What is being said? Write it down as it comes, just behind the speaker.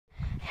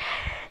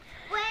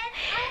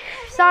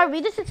Sorry,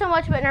 we just did so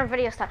much, but in our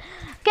video stuff.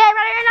 Okay,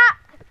 ready or not?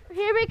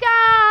 Here we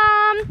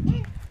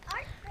come.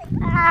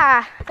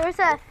 There's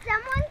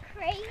someone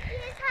crazy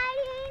is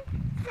hiding.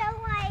 So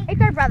like.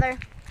 It's our brother,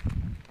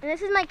 and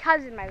this is my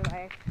cousin, by the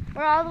way.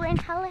 We're all the way in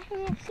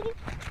Tallahassee.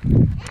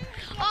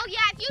 Oh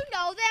yeah, if you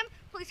know them,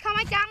 please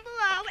comment down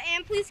below,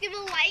 and please give a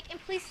like, and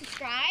please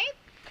subscribe,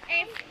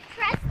 and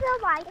press the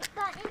like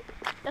button.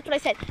 That's what I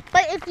said.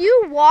 But if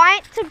you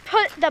want to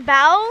put the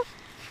bell,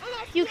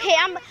 you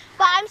can.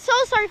 But I'm so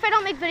sorry if I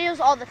don't make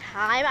videos all the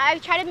time. I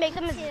try to make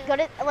them as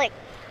good as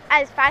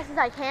as fast as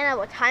I can at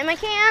what time I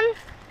can.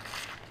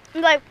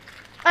 Like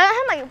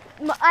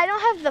I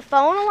don't have the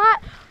phone a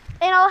lot,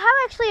 and I'll have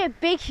actually a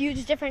big,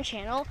 huge, different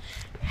channel.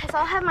 So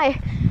I'll have my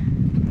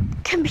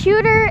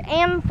computer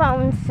and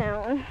phone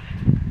soon.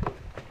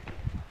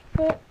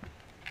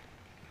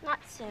 Not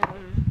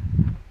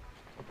soon.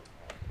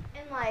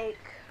 And like,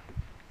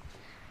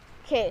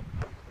 okay,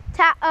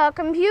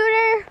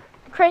 computer,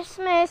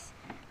 Christmas,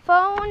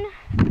 phone,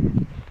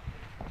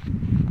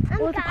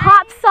 with a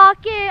pop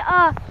socket,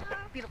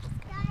 beautiful.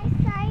 Guys,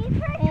 sorry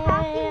for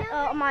talking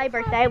and my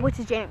birthday, which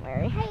is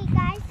January. Hey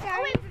guys, sorry.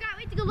 Oh wait, I forgot.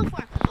 We have to go look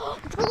for him.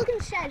 Let's go look in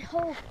the shed.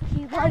 Oh,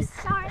 he was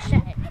sorry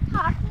shed. for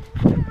talking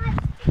too much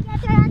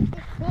together at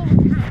the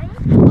same time.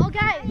 Oh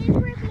guys,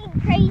 We're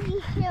being crazy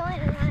too,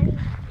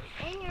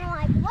 and you're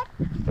like,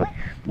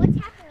 what's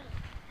happening?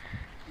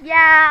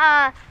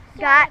 yeah,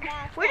 Sorry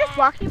about we're just that.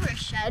 walking over a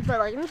shed, but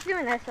like I'm just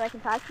doing this so I can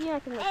talk to you and I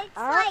can look It's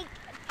up. like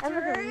I'm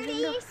looking at dirty,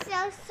 you.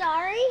 so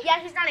sorry. Yeah,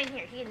 he's not in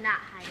here. He's not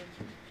hiding.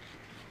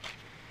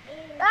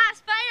 Ah,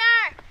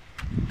 spider!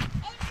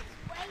 It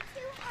is way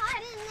too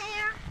hot in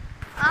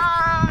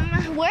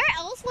there. Where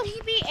else would he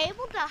be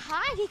able to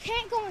hide? He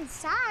can't go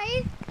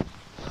inside.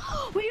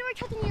 We were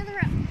checking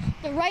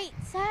the right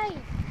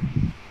side.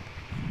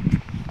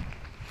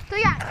 So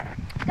yeah,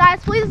 guys,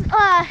 please,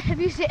 if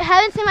you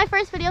haven't seen my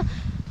first video,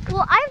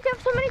 well, I've got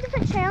so many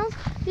different channels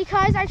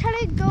because I try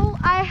to go.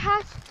 I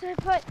have to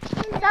put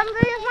some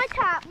videos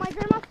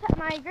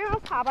my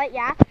grandma's tablet,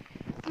 yeah,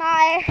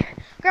 my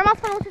grandma's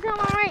phone, which is on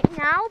right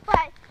now, but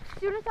as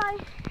soon as I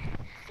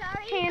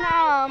can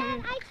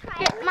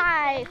get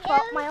my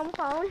own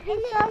phone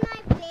and stuff,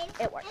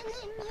 it works. And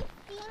then you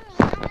see me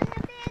on the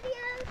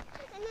videos,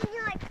 and then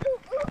you're like, ooh,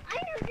 I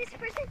know this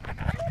person, I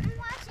want to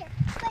watch it.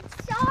 But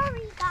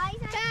sorry, guys.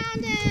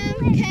 Found him.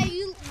 Okay,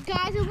 you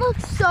guys, it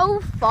looks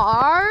so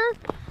far,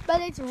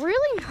 but it's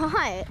really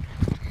not.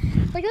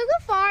 Like, look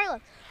how far.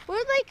 Look, we're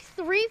like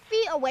 3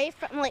 feet away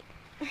from, like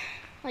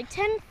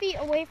 10 feet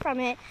away from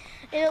it.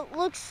 And it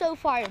looks so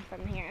far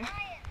from here.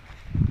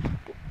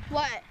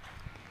 What?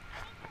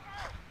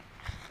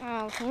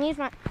 Oh, he needs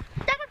my.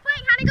 Dad, we're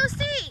playing hide and go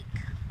seek.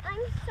 I'm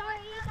sorry,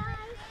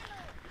 guys.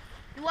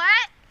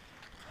 What?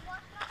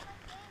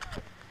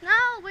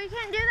 No, we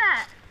can't do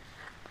that.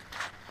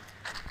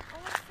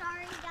 I'm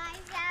sorry,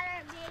 guys, that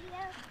our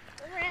video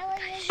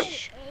really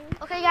isn't in.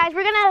 Okay, guys,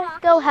 we're gonna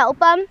go help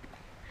them.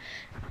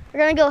 We're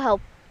gonna go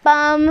help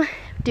them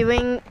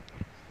doing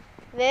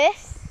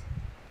this.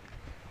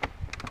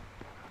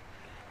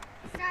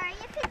 Sorry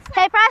if it's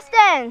Hey,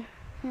 Preston.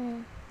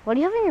 What do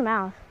you have in your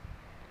mouth?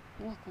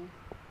 nothing.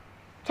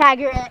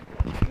 Tagger it.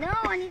 No,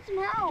 I need some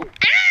help.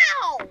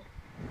 Ow!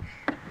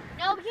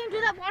 No, we can't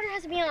do that. Water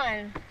has to be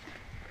on.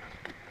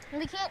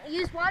 We can't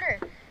use water.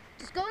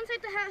 Just go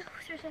inside the house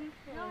or something.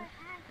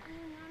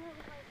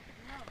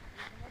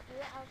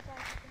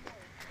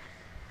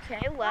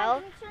 Okay,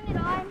 well. Can you turn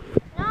it on?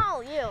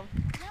 No, you.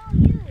 No,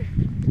 you.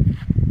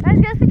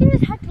 Guys, we can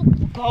just have to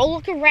go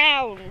look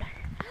around.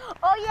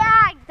 Oh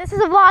yeah, this is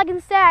a vlog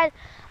instead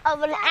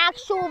of an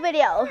actual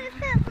video.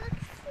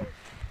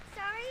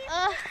 Sorry.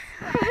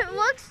 It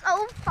looks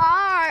so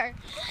far,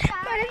 but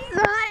Sorry. it's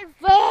not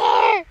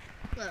far.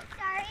 Look.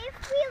 Sorry if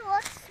we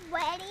look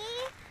sweaty.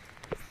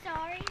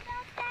 Sorry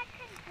about that,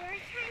 because we're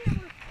trying to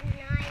look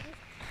nice.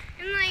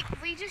 And like,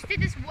 we just did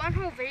this one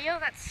whole video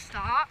that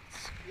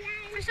stopped Yeah,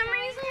 for some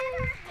reason.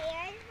 Our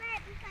hair is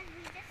wet because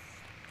we just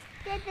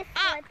did the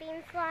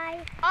slipping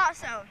slide.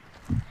 Also,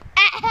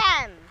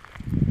 ahem.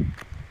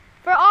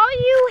 For all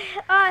you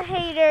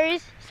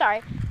haters,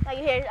 sorry, not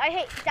you haters, I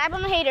hate, dab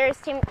on the haters,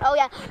 team, oh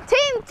yeah,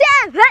 Team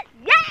 10,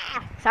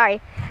 yeah!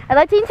 Sorry, I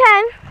like Team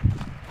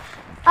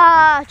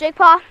 10. Jake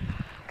Paul,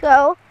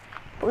 go.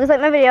 Please like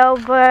my video,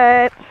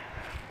 but,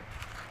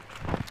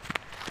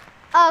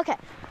 okay.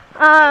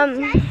 My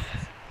name is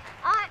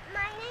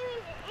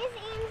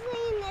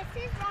Ainsley, and this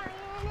is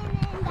Ryan, and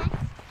then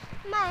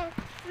that's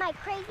my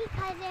crazy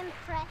cousin,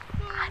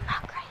 Preston. I'm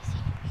not crazy,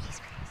 he's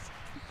crazy.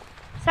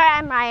 Sorry,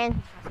 I'm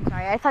Ryan.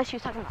 Sorry, I thought she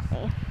was talking about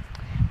me.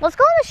 Let's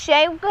go in the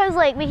shade because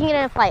like we can get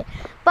in a fight.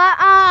 But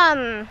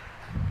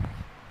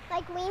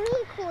Like we need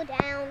to cool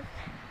down.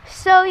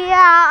 so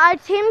yeah, our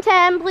Team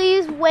 10,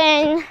 please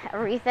win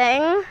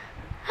everything. A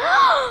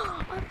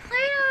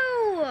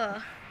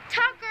Play-Doh!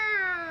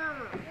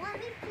 Tucker! Let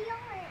me feel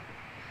it.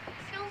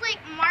 Feels like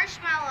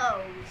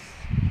marshmallows.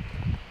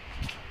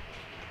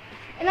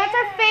 And that's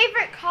our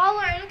favorite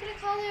color. Look at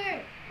the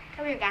color.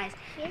 Come here, guys.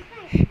 Here's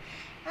my.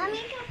 Let me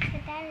go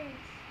put that in.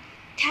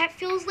 That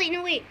feels like,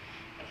 no wait.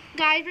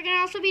 guys, we're gonna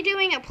also be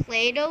doing a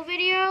Play-Doh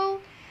video.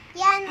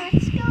 Yeah, and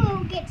let's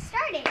go get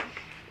started.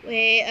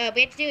 We have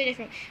to do a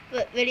different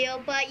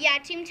video, but yeah,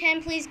 Team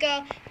 10, please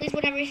go. Please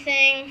win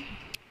everything.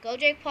 Go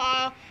Jake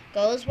Paul.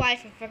 Go his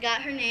wife. I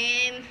forgot her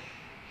name.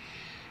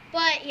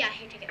 But yeah,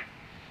 here, take it.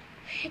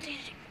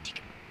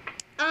 Take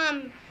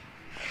it.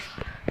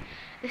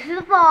 This is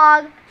a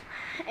vlog,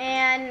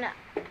 and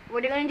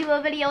we're gonna do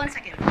a video in a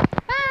second.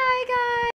 Bye, guys.